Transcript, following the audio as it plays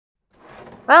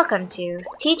Welcome to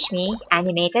Teach Me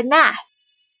Animated Math.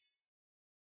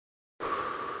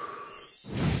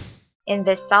 In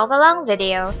this solve-along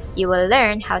video, you will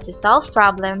learn how to solve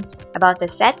problems about the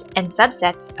set and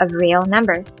subsets of real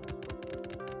numbers.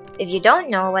 If you don't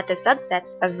know what the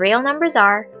subsets of real numbers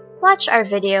are, watch our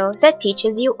video that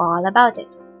teaches you all about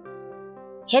it.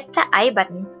 Hit the I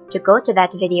button to go to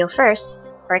that video first,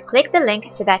 or click the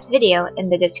link to that video in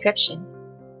the description.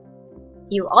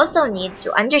 You also need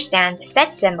to understand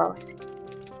set symbols,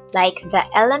 like the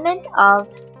element of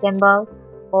symbol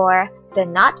or the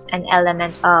not an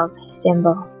element of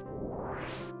symbol.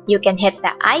 You can hit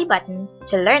the I button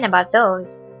to learn about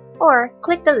those, or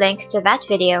click the link to that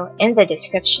video in the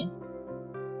description.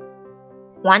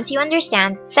 Once you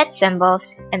understand set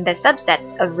symbols and the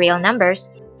subsets of real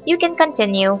numbers, you can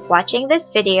continue watching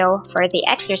this video for the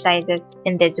exercises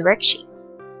in this worksheet.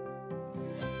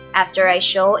 After I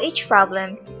show each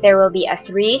problem, there will be a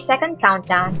 3-second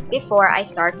countdown before I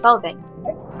start solving.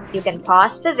 You can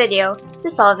pause the video to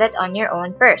solve it on your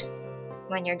own first.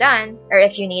 When you're done, or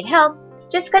if you need help,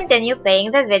 just continue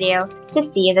playing the video to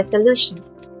see the solution.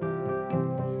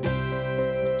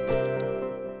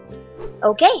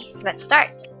 Okay, let's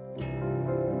start.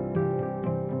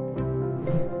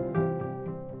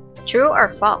 True or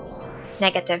false?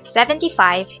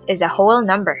 -75 is a whole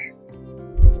number.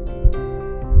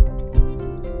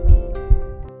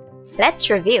 Let's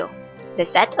review. The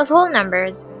set of whole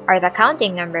numbers are the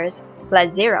counting numbers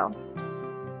plus 0.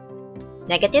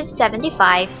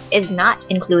 -75 is not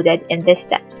included in this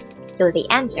set, so the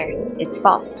answer is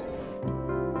false.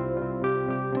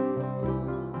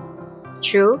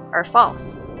 True or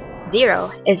false? 0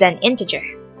 is an integer.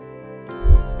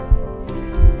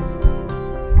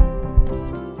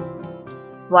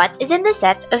 What is in the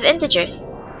set of integers?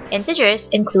 Integers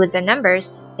include the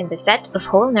numbers in the set of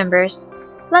whole numbers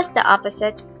plus the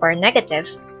opposite or negative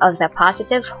of the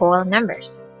positive whole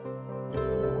numbers.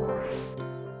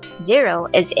 0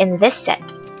 is in this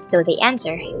set, so the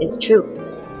answer is true.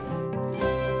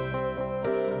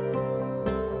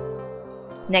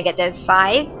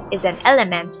 -5 is an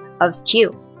element of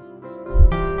Q.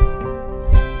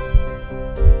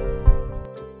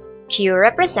 Q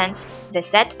represents the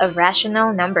set of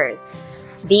rational numbers.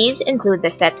 These include the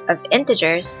set of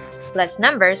integers plus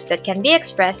numbers that can be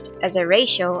expressed as a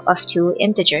ratio of two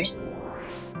integers.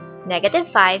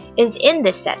 -5 is in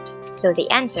this set, so the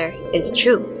answer is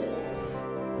true.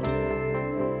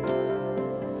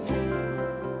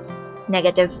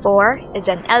 -4 is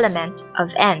an element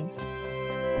of n.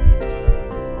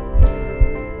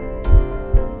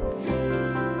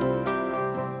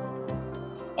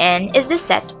 N is the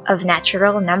set of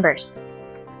natural numbers.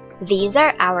 These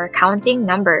are our counting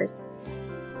numbers.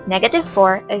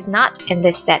 -4 is not in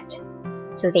this set,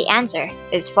 so the answer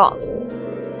is false.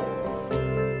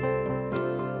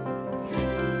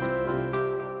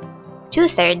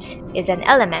 Two-thirds is an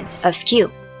element of Q.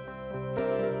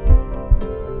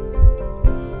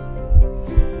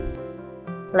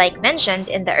 Like mentioned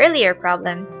in the earlier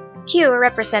problem, Q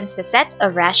represents the set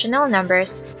of rational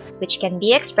numbers which can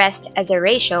be expressed as a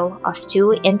ratio of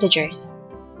two integers.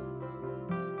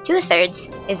 Two-thirds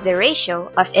is the ratio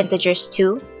of integers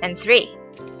 2 and 3,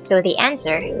 so the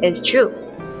answer is true.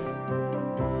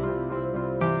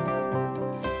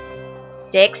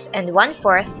 6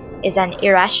 1/4 is an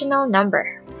irrational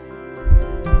number.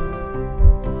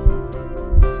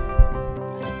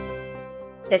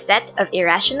 The set of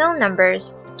irrational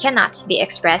numbers cannot be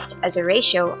expressed as a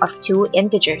ratio of two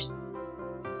integers.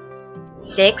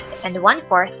 6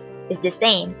 1/4 is the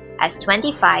same as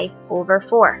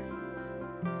 25/4.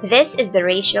 This is the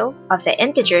ratio of the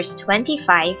integers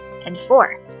 25 and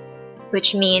 4,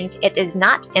 which means it is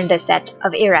not in the set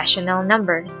of irrational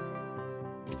numbers.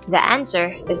 The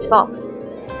answer is false.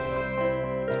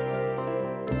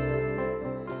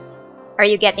 Are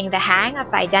you getting the hang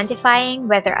of identifying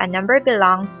whether a number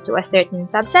belongs to a certain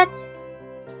subset?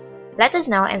 Let us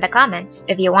know in the comments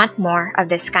if you want more of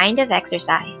this kind of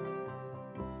exercise.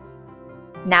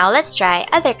 Now let's try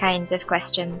other kinds of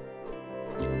questions.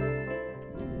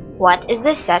 What is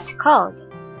this set called?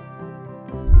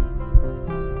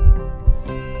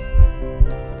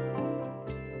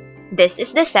 This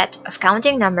is the set of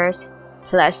counting numbers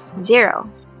plus 0.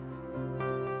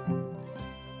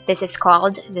 This is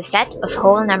called the set of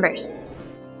whole numbers.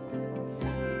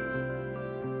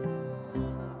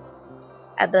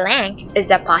 A blank is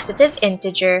a positive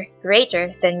integer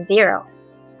greater than 0.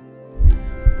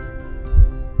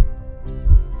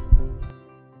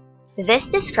 This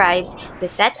describes the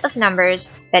set of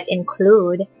numbers that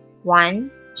include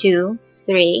 1, 2,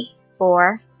 3,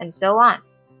 4, and so on.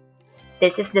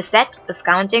 This is the set of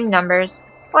counting numbers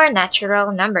or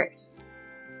natural numbers?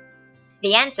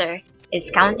 The answer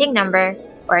is counting number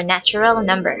or natural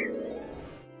number.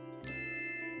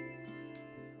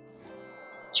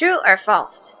 True or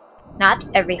false? Not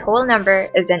every whole number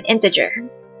is an integer.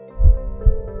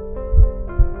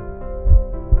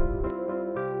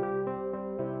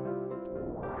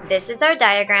 This is our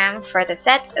diagram for the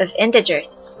set of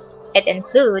integers. It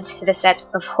includes the set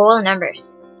of whole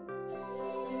numbers.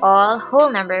 All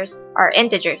whole numbers are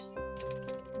integers.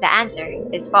 The answer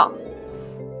is false.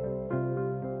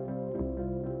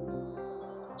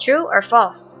 True or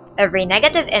false? Every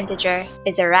negative integer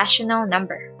is a rational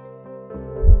number.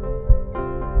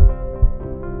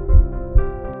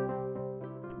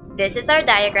 This is our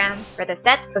diagram for the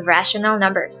set of rational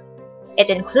numbers. It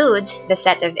includes the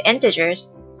set of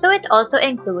integers, so it also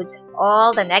includes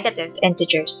all the negative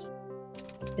integers.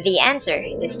 The answer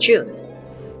is true.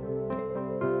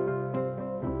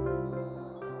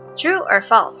 True or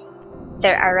false?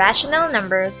 There are rational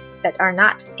numbers that are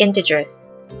not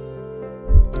integers.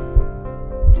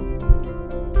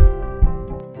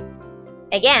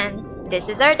 Again, this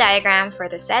is our diagram for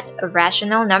the set of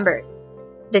rational numbers.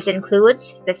 This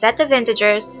includes the set of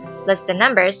integers plus the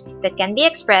numbers that can be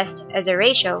expressed as a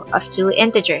ratio of two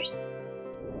integers.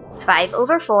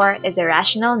 5/4 is a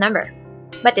rational number,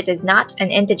 but it is not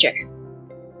an integer.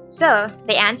 So,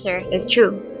 the answer is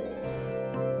true.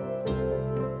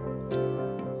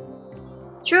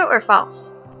 True or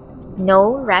false?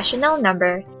 No rational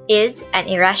number is an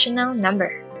irrational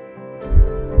number.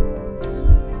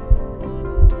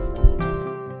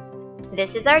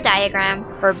 This is our diagram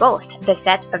for both the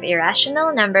set of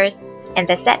irrational numbers and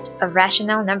the set of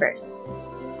rational numbers.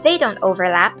 They don't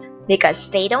overlap because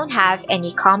they don't have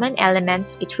any common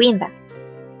elements between them.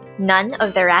 None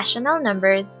of the rational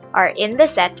numbers are in the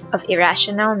set of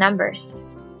irrational numbers.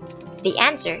 The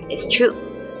answer is true.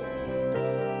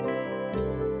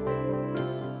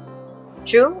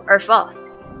 True or false?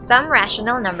 Some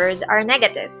rational numbers are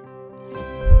negative.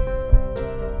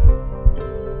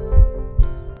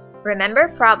 Remember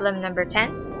problem number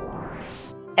 10?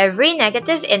 Every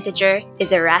negative integer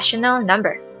is a rational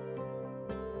number.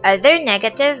 Other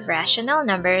negative rational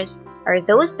numbers are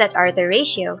those that are the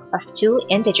ratio of two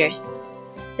integers.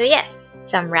 So yes,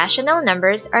 some rational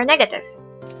numbers are negative.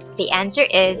 The answer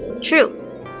is true.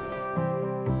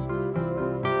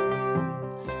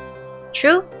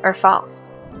 True or false?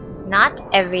 Not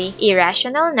every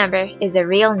irrational number is a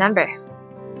real number.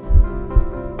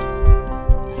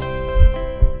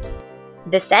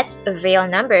 The set of real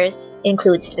numbers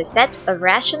includes the set of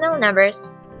rational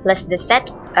numbers plus the set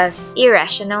of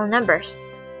irrational numbers.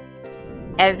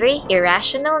 Every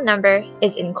irrational number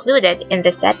is included in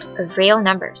the set of real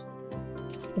numbers.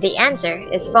 The answer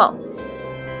is false.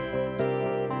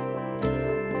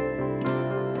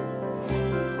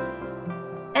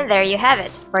 And there you have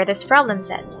it for this problem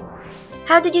set.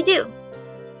 How did you do?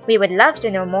 We would love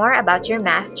to know more about your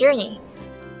math journey.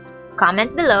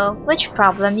 Comment below which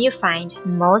problem you find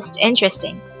most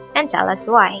interesting and tell us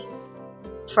why.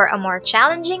 For a more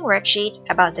challenging worksheet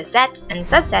about the set and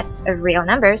subsets of real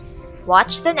numbers,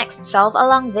 watch the next Solve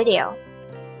Along video.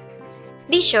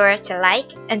 Be sure to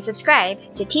like and subscribe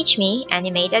to teach me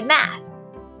animated math.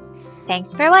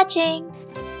 Thanks for watching!